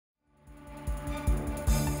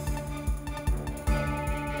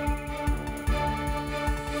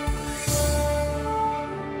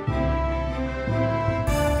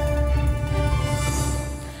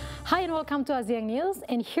Welcome to Asean News,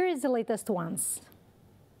 and here is the latest ones.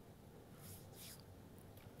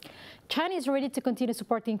 China is ready to continue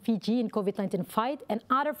supporting Fiji in COVID-19 fight and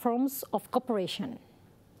other forms of cooperation.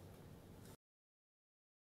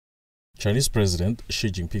 Chinese President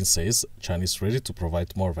Xi Jinping says China is ready to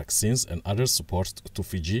provide more vaccines and other support to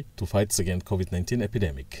Fiji to fight against COVID-19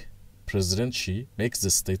 epidemic. President Xi makes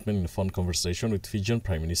this statement in a phone conversation with Fijian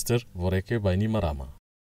Prime Minister Voreke Bainimarama.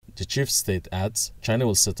 The chief state adds China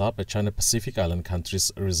will set up a China-Pacific Island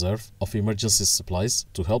countries reserve of emergency supplies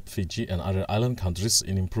to help Fiji and other island countries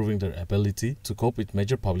in improving their ability to cope with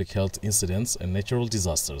major public health incidents and natural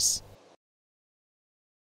disasters.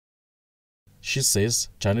 She says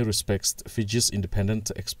China respects Fiji's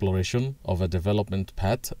independent exploration of a development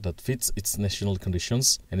path that fits its national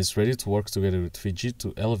conditions and is ready to work together with Fiji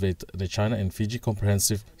to elevate the China and Fiji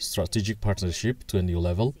comprehensive strategic partnership to a new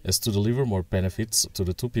level as to deliver more benefits to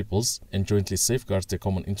the two peoples and jointly safeguard the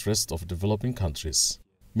common interest of developing countries.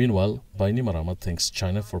 Meanwhile, Bainimarama thanks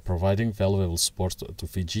China for providing valuable support to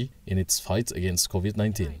Fiji in its fight against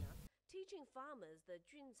COVID-19.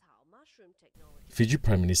 Fiji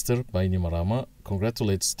Prime Minister Bainimarama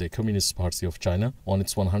congratulates the Communist Party of China on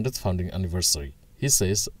its 100th founding anniversary. He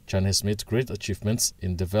says China has made great achievements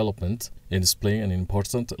in development and is playing an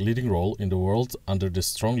important leading role in the world under the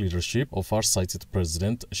strong leadership of far-sighted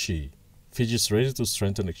President Xi. Fiji is ready to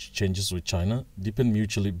strengthen exchanges with China, deepen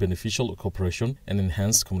mutually beneficial cooperation, and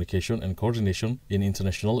enhance communication and coordination in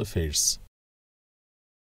international affairs.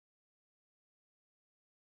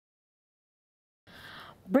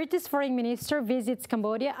 British Foreign Minister visits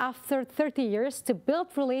Cambodia after 30 years to build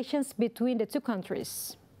relations between the two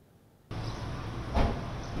countries.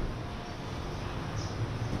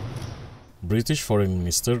 British Foreign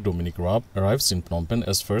Minister Dominic Raab arrives in Phnom Penh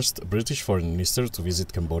as first British Foreign Minister to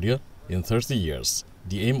visit Cambodia in 30 years.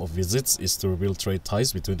 The aim of visits is to rebuild trade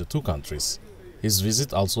ties between the two countries. His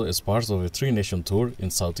visit also is part of a three-nation tour in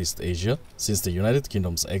Southeast Asia since the United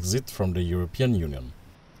Kingdom's exit from the European Union.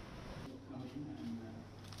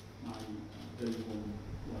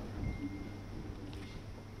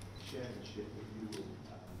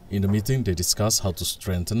 In the meeting, they discuss how to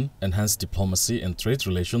strengthen, enhance diplomacy and trade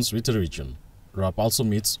relations with the region. Raab also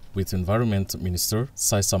meets with Environment Minister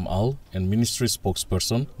Sai Sam Al and Ministry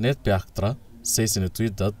spokesperson Ned Pyaktra says in a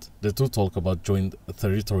tweet that the two talk about joint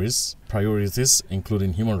territories, priorities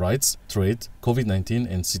including human rights, trade,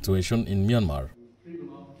 COVID-19 and situation in Myanmar.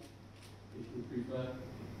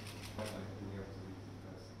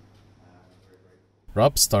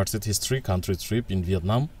 Raab started his three-country trip in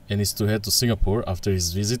Vietnam and is to head to Singapore after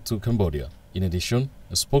his visit to Cambodia. In addition,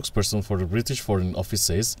 a spokesperson for the British Foreign Office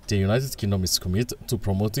says the United Kingdom is committed to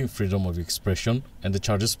promoting freedom of expression and the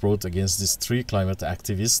charges brought against these three climate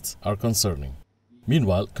activists are concerning.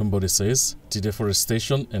 Meanwhile, Cambodia says the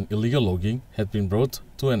deforestation and illegal logging had been brought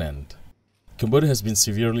to an end. Cambodia has been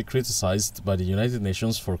severely criticized by the United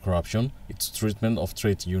Nations for corruption, its treatment of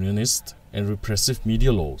trade unionists, and repressive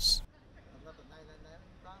media laws.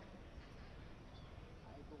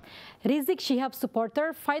 Rizik Shihab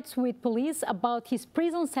supporter fights with police about his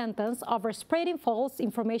prison sentence over spreading false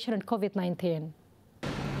information on COVID-19.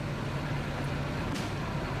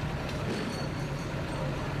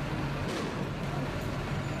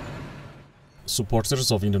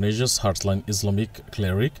 Supporters of Indonesia's hardline Islamic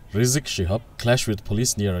cleric Rizik Shihab clashed with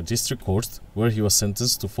police near a district court where he was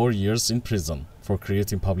sentenced to 4 years in prison for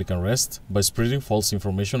creating public unrest by spreading false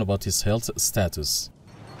information about his health status.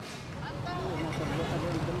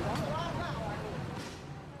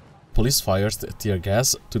 Police fired tear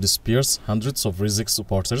gas to disperse hundreds of Rizik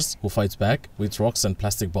supporters who fight back with rocks and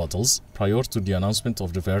plastic bottles prior to the announcement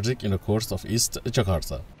of the verdict in the court of East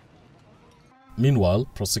Jakarta. Meanwhile,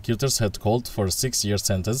 prosecutors had called for a 6-year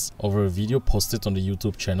sentence over a video posted on the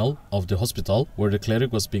YouTube channel of the hospital where the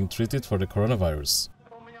cleric was being treated for the coronavirus.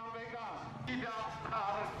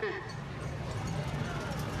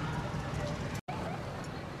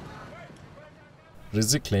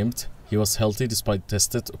 Rizik claimed he was healthy despite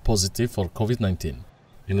tested positive for COVID-19.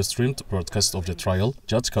 In a streamed broadcast of the trial,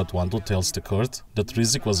 Judge Katwanto tells the court that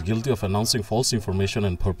Rizik was guilty of announcing false information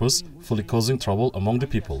and purposefully causing trouble among the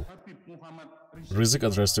people. Rizik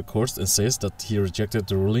addressed the court and says that he rejected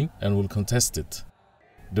the ruling and will contest it.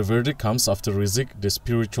 The verdict comes after Rizik, the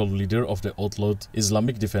spiritual leader of the outlawed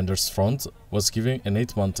Islamic Defenders Front, was given an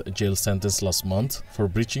 8-month jail sentence last month for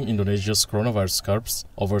breaching Indonesia's coronavirus curbs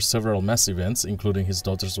over several mass events, including his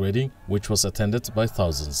daughter's wedding, which was attended by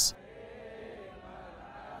thousands.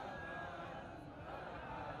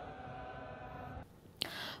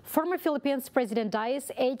 Former Philippines President dies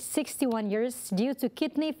aged 61 years due to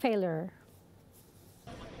kidney failure.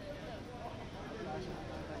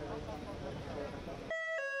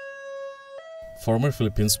 Former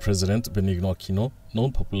Philippines President Benigno Aquino,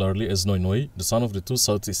 known popularly as Noy Noy, the son of the two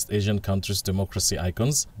Southeast Asian countries' democracy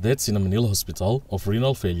icons, died in a Manila hospital of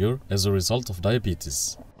renal failure as a result of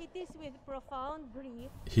diabetes.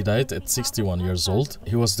 He died at 61 years old.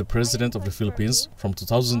 He was the president of the Philippines from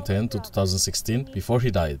 2010 to 2016 before he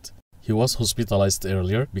died. He was hospitalized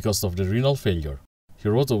earlier because of the renal failure. He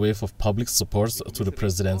wrote a wave of public support to the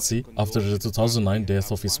presidency after the 2009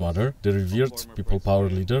 death of his mother, the revered people power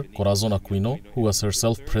leader Corazon Aquino, who was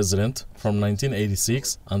herself president from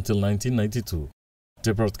 1986 until 1992.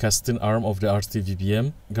 The broadcasting arm of the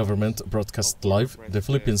RTVBM government broadcast live the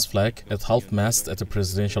Philippines flag at half-mast at the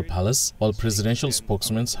presidential palace, while presidential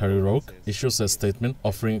spokesman Harry Roque issues a statement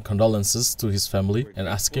offering condolences to his family and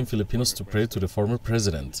asking Filipinos to pray to the former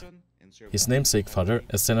president. His namesake father,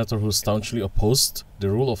 a senator who staunchly opposed the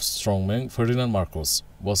rule of strongman Ferdinand Marcos,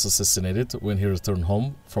 was assassinated when he returned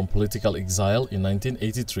home from political exile in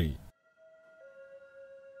 1983.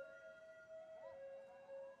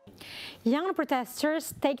 Young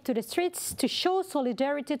protesters take to the streets to show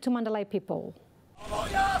solidarity to Mandalay people.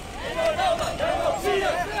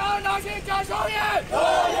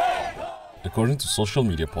 According to social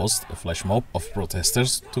media posts, a flash mob of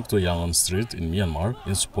protesters took to Yangon Street in Myanmar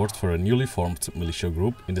in support for a newly formed militia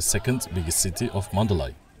group in the second biggest city of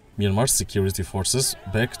Mandalay. Myanmar's security forces,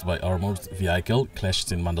 backed by armored vehicle,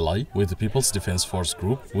 clashed in Mandalay with the People's Defense Force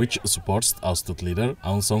group, which supports ousted leader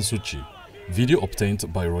Aung San Suu Kyi. Video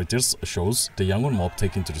obtained by Reuters shows the Yangon mob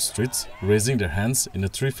taking to the streets, raising their hands in a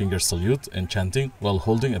three-finger salute and chanting while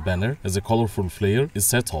holding a banner as a colorful flare is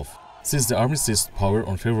set off. Since the army seized power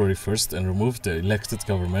on February 1st and removed the elected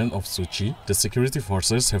government of Suu Kyi, the security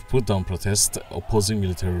forces have put down protests opposing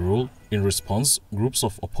military rule. In response, groups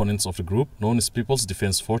of opponents of the group, known as People's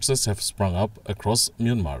Defense Forces, have sprung up across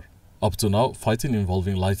Myanmar. Up to now, fighting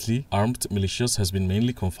involving lightly armed militias has been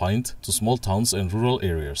mainly confined to small towns and rural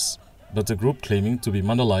areas. But the group claiming to be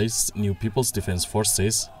Mandalay's new People's Defense Force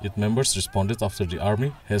says its members responded after the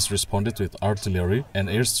army has responded with artillery and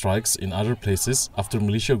airstrikes in other places after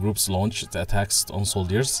militia groups launched attacks on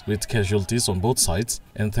soldiers with casualties on both sides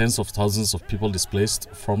and tens of thousands of people displaced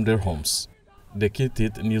from their homes. The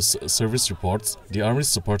KTIT news service reports the army,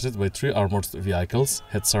 supported by 3 armored vehicles,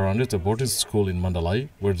 had surrounded a boarding school in Mandalay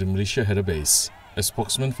where the militia had a base. A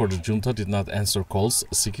spokesman for the junta did not answer calls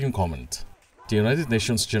seeking comment. The United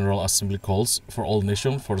Nations General Assembly calls for all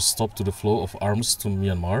nations for a stop to the flow of arms to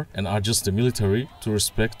Myanmar and urges the military to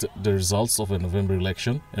respect the results of a November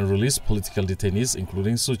election and release political detainees,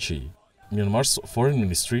 including Suu Kyi. Myanmar's foreign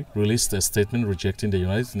ministry released a statement rejecting the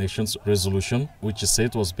United Nations resolution, which it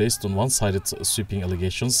said was based on one-sided sweeping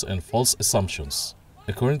allegations and false assumptions.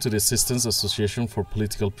 According to the Assistance Association for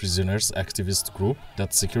Political Prisoners activist group,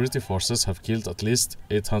 that security forces have killed at least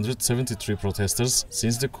 873 protesters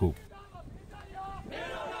since the coup.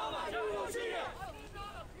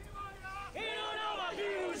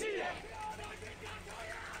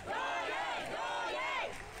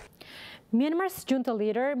 Myanmar's junta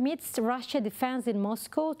leader meets Russia defense in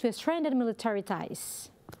Moscow to strengthen military ties.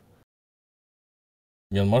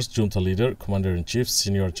 Myanmar's junta leader, Commander-in-Chief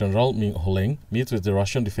Senior General Min Aung met with the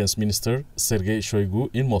Russian Defense Minister Sergei Shoigu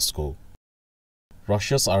in Moscow.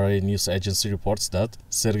 Russia's RIA news agency reports that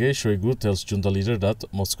Sergei Shoigu tells junta leader that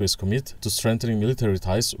Moscow is committed to strengthening military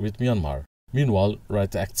ties with Myanmar. Meanwhile,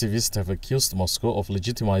 right activists have accused Moscow of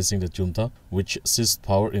legitimizing the junta, which seized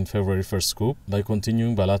power in February 1st coup, by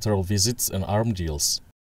continuing bilateral visits and arms deals.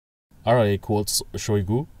 RIA quotes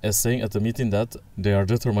Shoigu as saying at the meeting that they are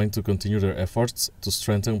determined to continue their efforts to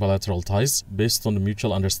strengthen bilateral ties based on the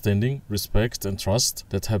mutual understanding, respect and trust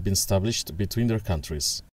that have been established between their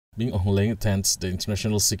countries. Min Aung attends the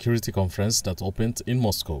International Security Conference that opened in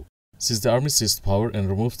Moscow. Since the army seized power and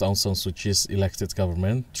removed Aung San Suu Kyi's elected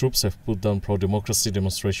government, troops have put down pro-democracy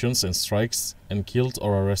demonstrations and strikes and killed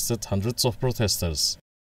or arrested hundreds of protesters.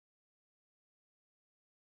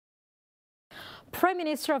 Prime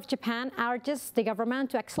Minister of Japan urges the government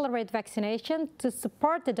to accelerate vaccination to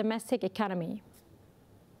support the domestic economy.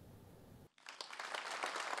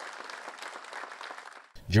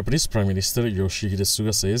 Japanese Prime Minister Yoshihide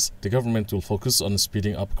Suga says the government will focus on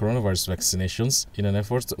speeding up coronavirus vaccinations in an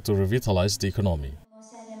effort to revitalize the economy.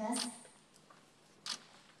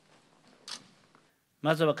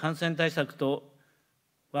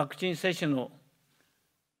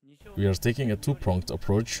 We are taking a two-pronged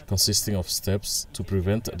approach consisting of steps to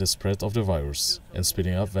prevent the spread of the virus and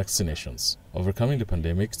speeding up vaccinations. Overcoming the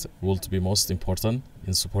pandemic will be most important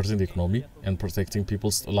in supporting the economy and protecting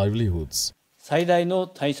people's livelihoods. 最大の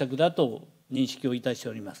対策だと認識をいたして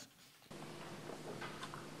おります。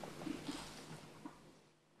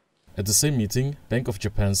At the same meeting, Bank of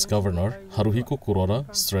Japan's governor, Haruhiko Kuroda,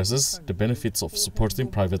 stresses the benefits of supporting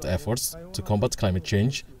private efforts to combat climate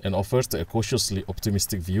change and offers a cautiously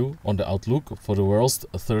optimistic view on the outlook for the world's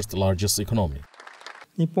third largest economy.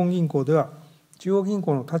 日本銀行では中央銀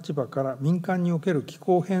行の立場から民間における気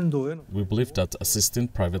候変動への We believe that assisting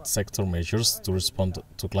private sector measures to respond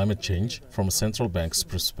to climate change from a central bank's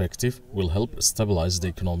perspective will help stabilize the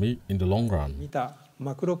economy in the long run. 見た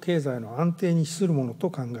マクロ経済の安定に資するものと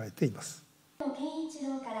考えています。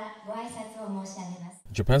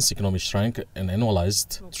 Japan's economy shrank an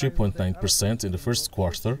annualized 3.9% in the first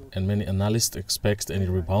quarter, and many analysts expect any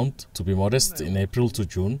rebound to be modest in April to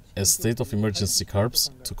June as state of emergency curbs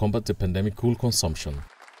to combat the pandemic cool consumption.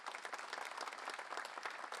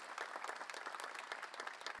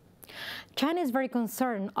 China is very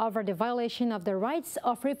concerned over the violation of the rights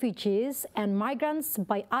of refugees and migrants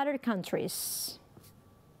by other countries.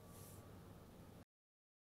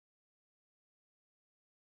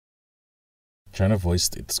 China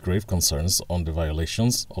voiced its grave concerns on the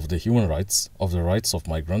violations of the human rights of the rights of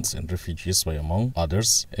migrants and refugees by, among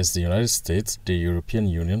others, as the United States, the European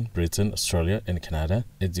Union, Britain, Australia and Canada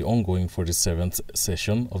at the ongoing 47th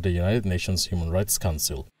session of the United Nations Human Rights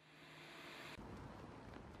Council.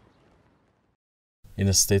 In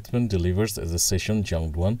a statement delivered at the session,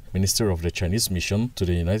 Jiang Duan, minister of the Chinese mission to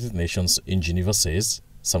the United Nations in Geneva, says,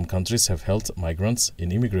 some countries have held migrants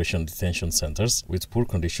in immigration detention centers with poor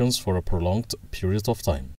conditions for a prolonged period of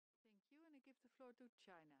time.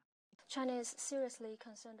 China is seriously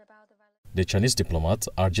concerned about the violence. The Chinese diplomat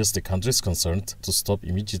urges the countries concerned to stop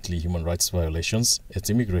immediately human rights violations at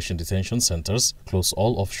immigration detention centers, close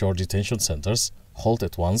all offshore detention centers, halt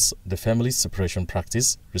at once the family separation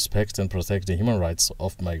practice, respect and protect the human rights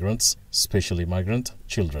of migrants, especially migrant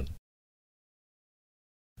children.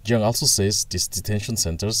 Jiang also says these detention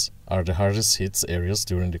centers are the hardest hit areas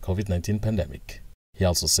during the COVID-19 pandemic. He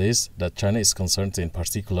also says that China is concerned, in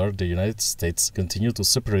particular the United States continue to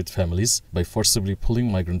separate families by forcibly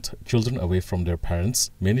pulling migrant children away from their parents.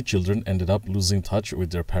 Many children ended up losing touch with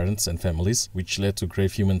their parents and families, which led to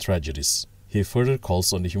grave human tragedies. He further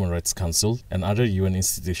calls on the Human Rights Council and other UN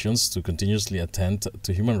institutions to continuously attend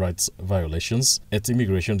to human rights violations at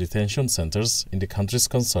immigration detention centers in the countries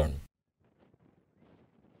concerned.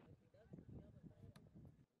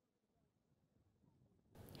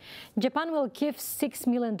 Japan will give 6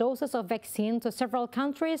 million doses of vaccine to several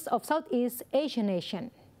countries of Southeast Asian nation.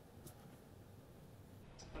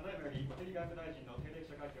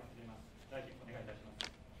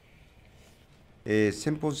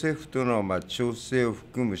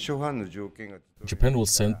 Japan will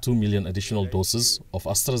send 2 million additional doses of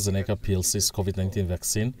AstraZeneca plc's COVID-19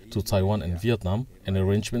 vaccine to Taiwan and Vietnam, and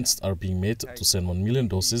arrangements are being made to send 1 million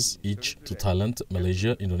doses each to Thailand,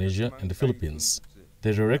 Malaysia, Indonesia and the Philippines.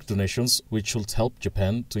 The direct donations, which should help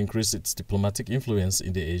Japan to increase its diplomatic influence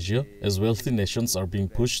in the Asia, as wealthy nations are being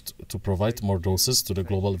pushed to provide more doses to the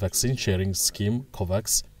global vaccine sharing scheme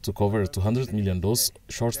COVAX to cover a 200 million dose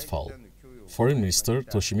shortfall. Foreign Minister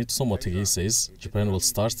Toshimitsu Motegi says Japan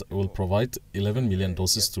will provide 11 million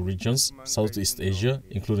doses to regions Southeast Asia,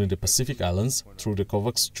 including the Pacific Islands, through the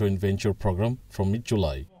COVAX joint venture program from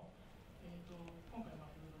mid-July.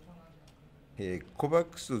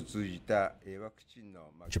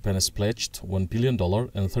 Japan has pledged $1 billion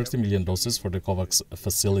and 30 million doses for the COVAX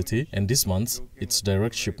facility, and this month its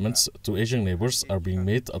direct shipments to Asian neighbors are being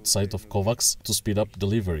made outside of COVAX to speed up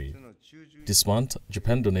delivery. This month,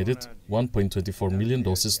 Japan donated 1.24 million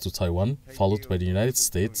doses to Taiwan, followed by the United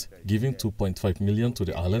States, giving 2.5 million to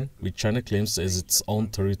the island, which China claims as its own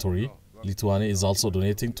territory. Lithuania is also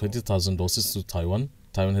donating 20,000 doses to Taiwan.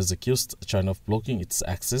 Taiwan has accused China of blocking its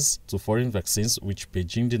access to foreign vaccines, which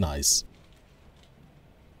Beijing denies.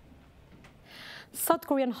 South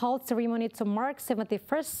Korean holds ceremony to mark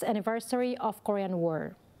 71st anniversary of Korean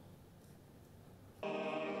War.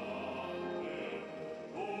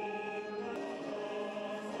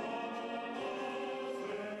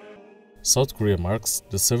 South Korea marks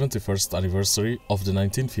the 71st anniversary of the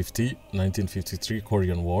 1950-1953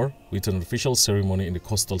 Korean War with an official ceremony in the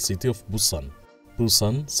coastal city of Busan.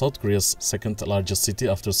 Busan, South Korea's second largest city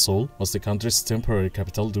after Seoul, was the country's temporary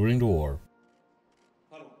capital during the war.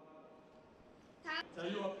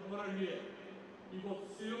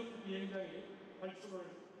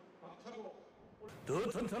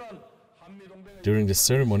 During the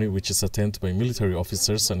ceremony, which is attended by military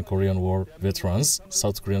officers and Korean War veterans,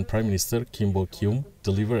 South Korean Prime Minister Kim Bo-kyum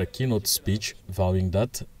delivered a keynote speech vowing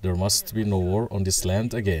that there must be no war on this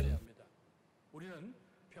land again.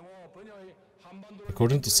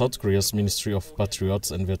 According to South Korea's Ministry of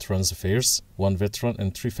Patriots and Veterans Affairs, 1 veteran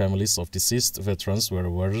and 3 families of deceased veterans were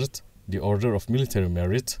awarded the Order of Military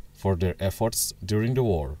Merit for their efforts during the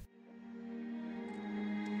war.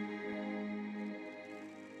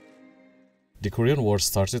 The Korean War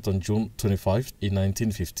started on June 25 in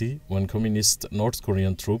 1950 when Communist North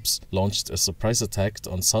Korean troops launched a surprise attack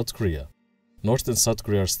on South Korea. North and South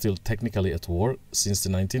Korea are still technically at war since the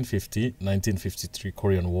 1950-1953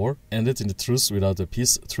 Korean War ended in a truce without a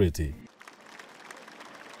peace treaty.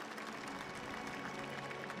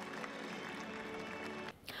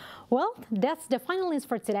 Well, that's the final news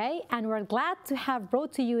for today, and we're glad to have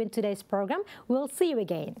brought to you in today's program. We'll see you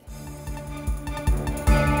again.